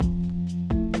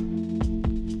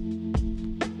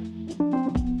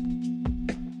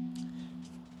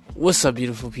What's up,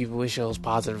 beautiful people? It shows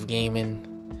Positive Gaming.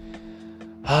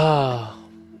 Ah,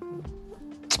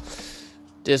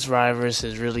 this virus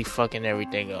is really fucking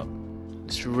everything up.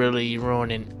 It's really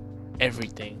ruining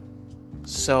everything.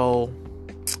 So,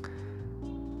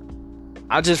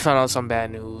 I just found out some bad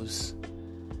news.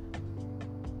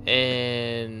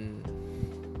 And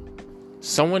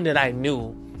someone that I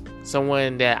knew,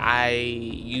 someone that I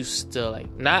used to like,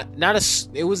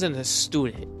 it wasn't a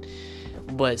student,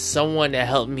 but someone that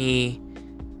helped me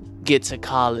get to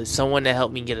college, someone that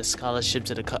helped me get a scholarship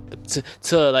to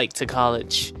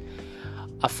college.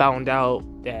 I found out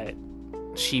that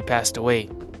she passed away.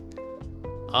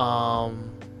 I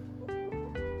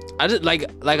just like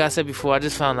I said before, I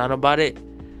just found out about it.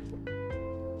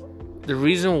 The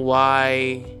reason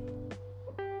why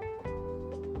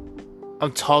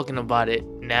I'm talking about it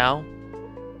now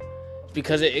is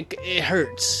because it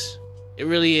hurts. It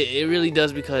really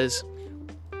does, because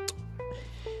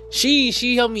she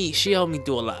helped me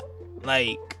do a lot.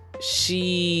 Like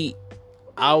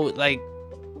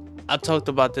I talked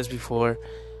about this before.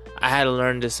 I had a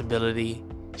learning disability.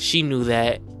 She knew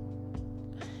that,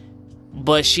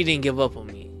 but she didn't give up on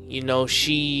me. You know,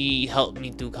 she helped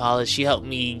me through college. She helped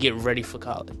me get ready for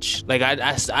college. Like I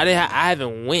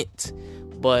haven't went,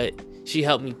 but she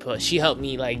helped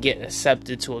me like get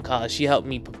accepted to a college. She helped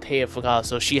me prepare for college.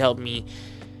 So she helped me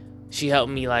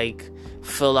like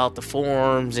fill out the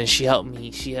forms, and she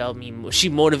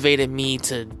motivated me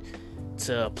to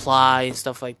apply and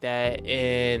stuff like that.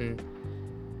 And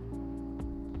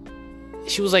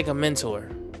she was like a mentor,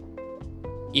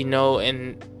 you know.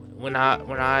 And when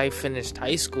I finished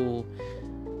high school,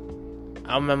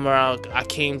 I remember I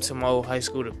came to my old high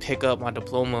school to pick up my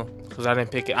diploma, because I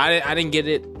didn't pick it. I didn't get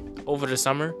it over the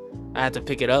summer. I had to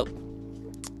pick it up.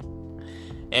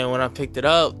 And when I picked it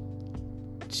up,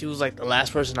 she was like the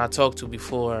last person I talked to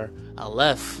before I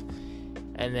left.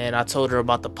 And then I told her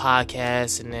about the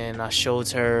podcast, and then I showed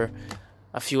her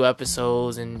a few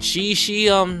episodes, and she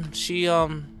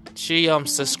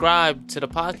subscribed to the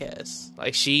podcast.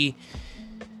 Like she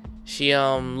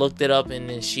looked it up, and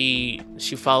then she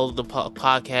followed the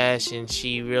podcast, and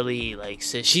she really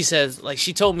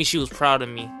she told me she was proud of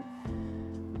me,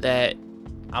 that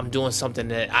I'm doing something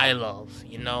that I love,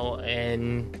 you know.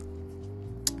 And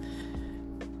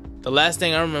the last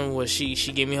thing I remember was she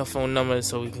gave me her phone number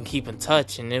so we can keep in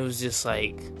touch. And it was just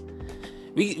like,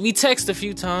 we text a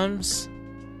few times,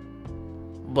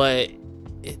 but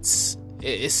it's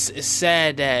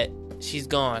sad that she's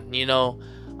gone, you know.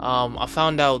 I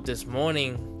found out this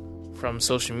morning from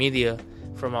social media,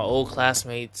 from my old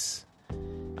classmates.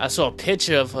 I saw a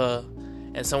picture of her,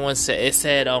 and someone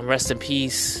said rest in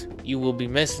peace, you will be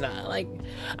missed. I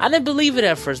didn't believe it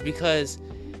at first, because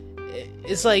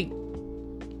it's like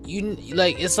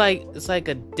it's like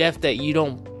a death that you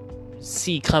don't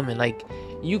see coming. Like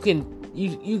you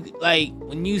like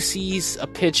when you see a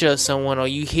picture of someone, or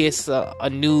you hear a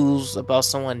news about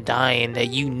someone dying that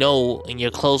you know and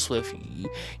you're close with,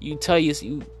 you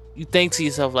think to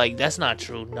yourself, like, that's not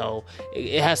true. No,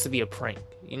 it has to be a prank,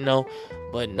 you know.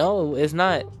 But no, it's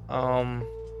not.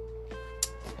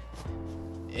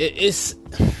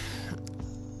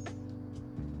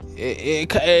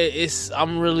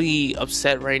 I'm really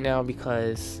upset right now,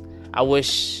 because I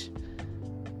wish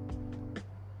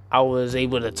I was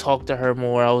able to talk to her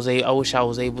more. I wish I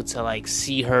was able to like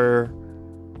see her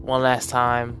one last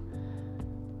time.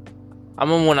 I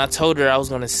remember when I told her I was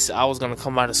gonna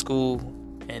come out of school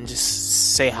and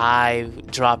just say hi,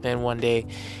 drop in one day.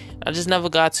 I just never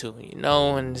got to, you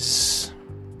know. And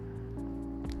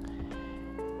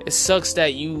it sucks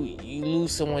that you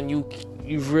lose someone you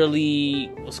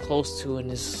really was close to,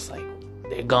 and it's just like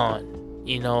they're gone,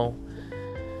 you know.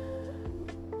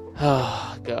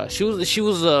 Oh God, she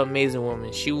was an amazing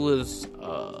woman. She was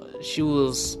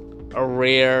a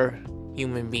rare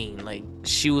human being. Like,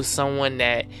 she was someone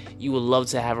that you would love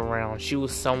to have around. She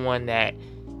was someone that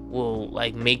will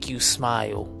like make you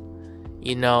smile,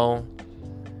 you know.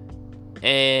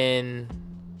 And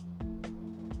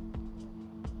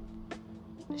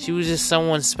she was just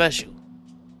someone special,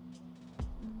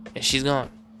 and she's gone.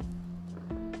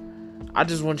 I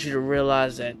just want you to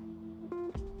realize that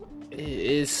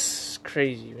it's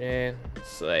crazy, man.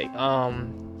 It's like,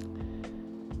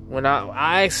 when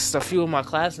I asked a few of my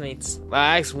classmates,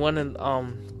 I asked one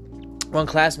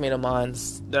classmate of mine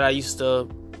that I used to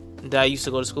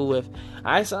go to school with.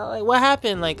 I asked, like, what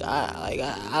happened?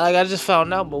 I just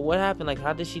found out, but what happened? Like,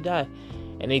 how did she die?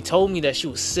 And they told me that she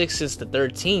was sick since the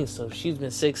 13th. So she's been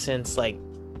sick since like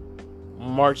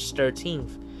March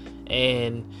 13th.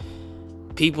 And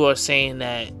people are saying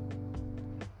that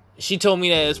she told me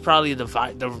that it's probably the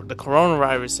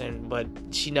coronavirus, but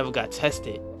she never got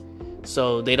tested.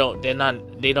 So they're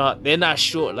not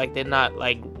sure, like they're not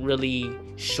like really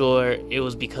sure it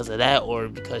was because of that or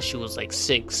because she was like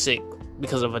sick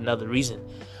because of another reason.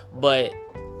 But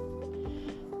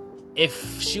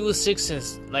if she was sick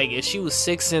since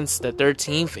the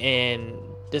 13th and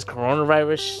this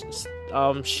coronavirus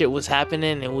shit was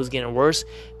happening and was getting worse,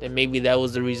 then maybe that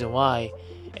was the reason why.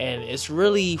 And it's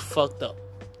really fucked up,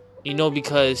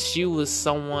 because she was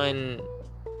someone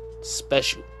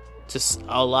special to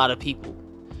a lot of people,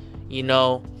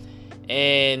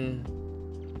 and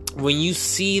when you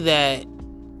see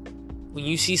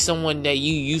someone that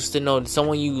you used to know,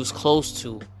 someone you was close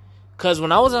to, because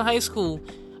when I was in high school,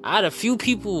 I had a few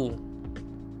people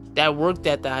that worked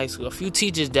at the high school, a few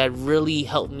teachers that really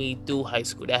helped me through high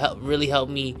school, that really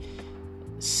helped me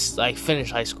like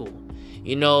finish high school,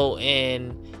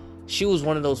 and she was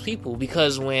one of those people,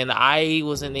 because when I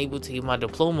wasn't able to get my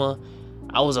diploma,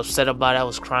 I was upset about it, I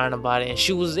was crying about it, and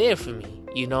she was there for me,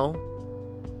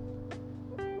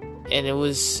 and it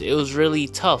was really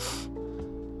tough.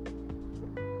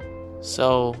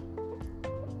 So,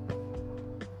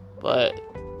 but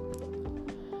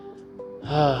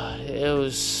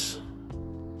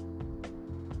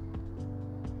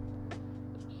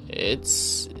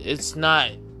it's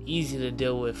not easy to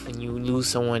deal with when you lose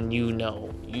someone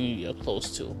you're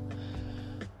close to.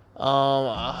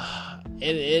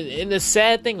 And the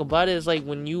sad thing about it is, like,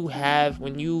 when you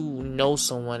know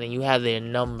someone and you have their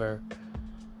number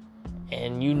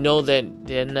and you know that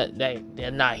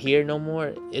they're not here no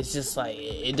more, it's just like,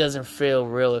 it doesn't feel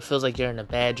real. It feels like you're in a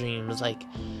bad dream. It's like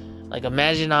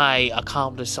imagine I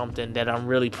accomplished something that I'm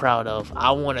really proud of.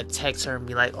 I want to text her and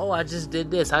be like, oh, I just did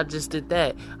this, I just did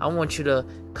that. I want you to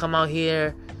come out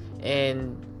here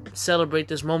and celebrate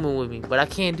this moment with me. But I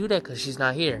can't do that because she's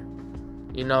not here.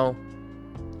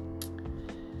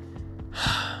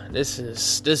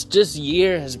 This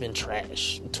year has been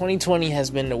trash. 2020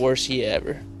 has been the worst year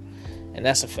ever. And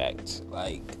that's a fact.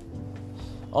 Like,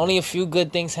 only a few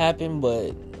good things happen,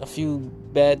 but a few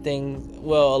bad things,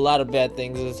 well, a lot of bad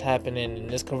things is happening, and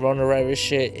this coronavirus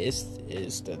shit is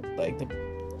the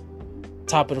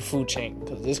top of the food chain,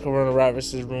 because this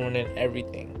coronavirus is ruining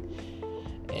everything.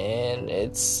 And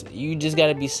you just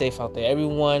gotta be safe out there.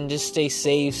 Everyone, just stay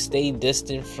safe, stay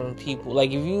distant from people.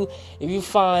 Like, if you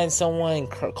find someone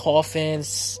coughing,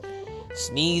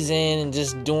 sneezing, and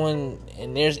just doing,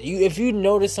 and if you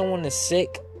notice someone is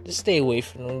sick, just stay away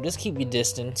from them. Just keep your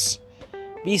distance.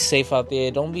 Be safe out there.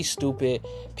 Don't be stupid.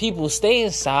 People, stay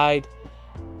inside.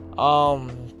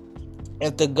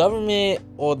 If the government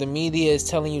or the media is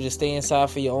telling you to stay inside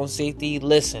for your own safety,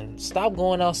 listen. Stop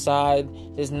going outside.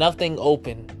 There's nothing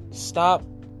open. Stop.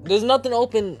 There's nothing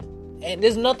open. And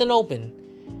there's nothing open.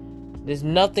 There's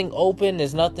nothing open.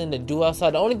 There's nothing to do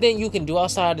outside. The only thing you can do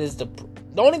outside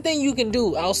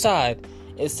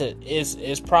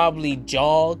is probably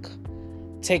jog,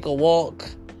 take a walk,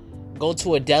 go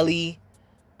to a deli,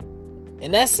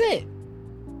 and that's it.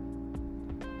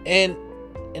 And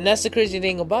that's the crazy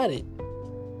thing about it.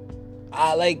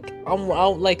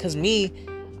 Cause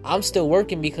I'm still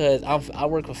working because I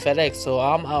work for FedEx, so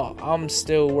I'm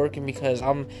still working because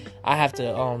I have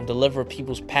to deliver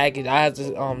people's package. I have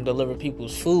to deliver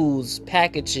people's foods,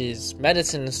 packages,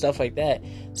 medicine, and stuff like that.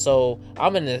 So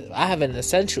I have an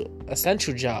essential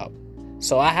job,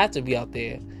 so I have to be out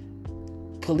there.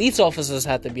 Police officers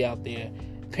have to be out there.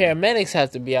 Paramedics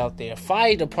have to be out there.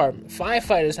 Fire department,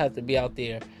 firefighters have to be out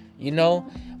there.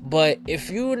 But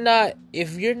if you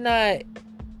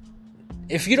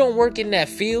don't work in that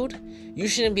field, you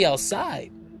shouldn't be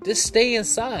outside. Just stay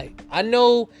inside. I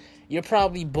know you're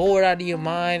probably bored out of your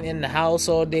mind in the house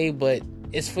all day, but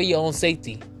it's for your own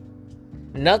safety.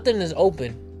 Nothing is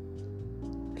open.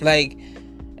 Like,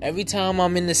 every time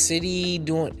I'm in the city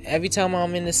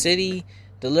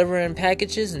delivering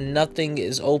packages, nothing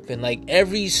is open. Like,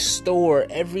 every store,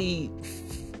 every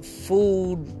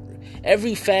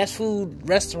fast food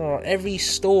restaurant, every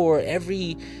store,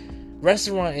 every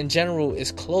restaurant in general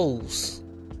is closed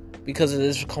because of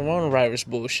this coronavirus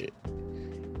bullshit.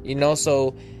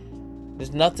 So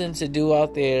there's nothing to do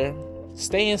out there.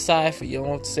 Stay inside for your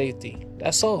own safety.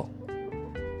 That's all.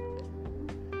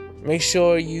 Make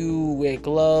sure you wear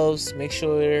gloves. Make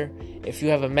sure if you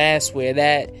have a mask, wear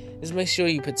that. Just make sure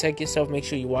you protect yourself. Make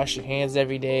sure you wash your hands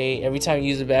every day. Every time you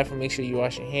use the bathroom, make sure you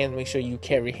wash your hands. Make sure you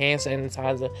carry hand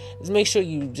sanitizer. Just make sure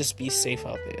you just be safe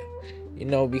out there.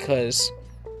 Because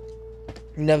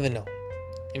you never know.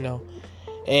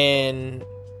 And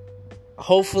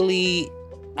hopefully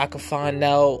I can find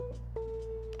out.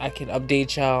 I can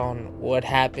update y'all on what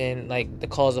happened, like the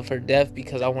cause of her death,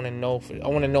 because I want to know. I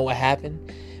want to know what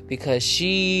happened, because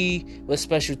she was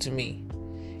special to me,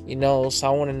 So I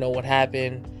want to know what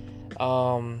happened.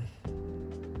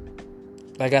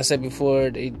 Like I said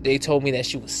before, they told me that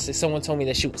she was sick. Someone told me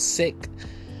that she was sick.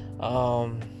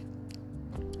 And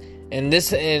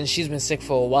she's been sick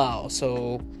for a while.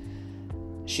 So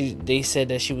they said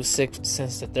that she was sick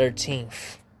since the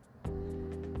 13th.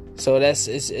 So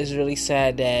it's really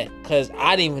sad that, because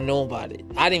I didn't even know about it.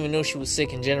 I didn't even know she was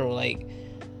sick in general. Like,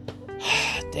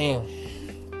 damn.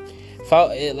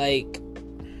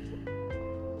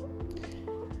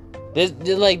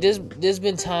 There's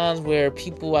been times where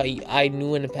people I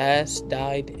knew in the past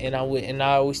died, and I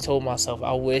always told myself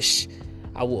I wish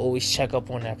I would always check up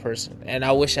on that person, and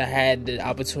I wish I had the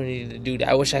opportunity to do that.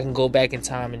 I wish I can go back in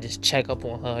time and just check up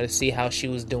on her to see how she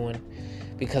was doing,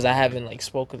 because I haven't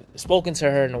spoken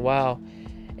to her in a while,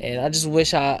 and I just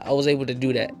wish I was able to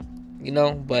do that,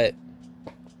 but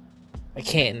I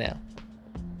can't now.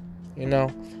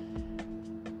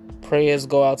 Prayers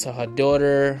go out to her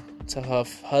daughter, to her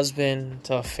husband,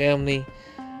 to her family.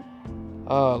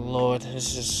 Oh Lord,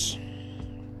 it's just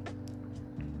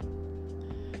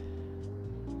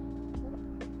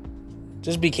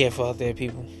be careful out there,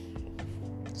 people.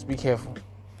 Just be careful.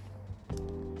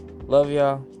 Love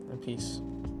y'all, and peace.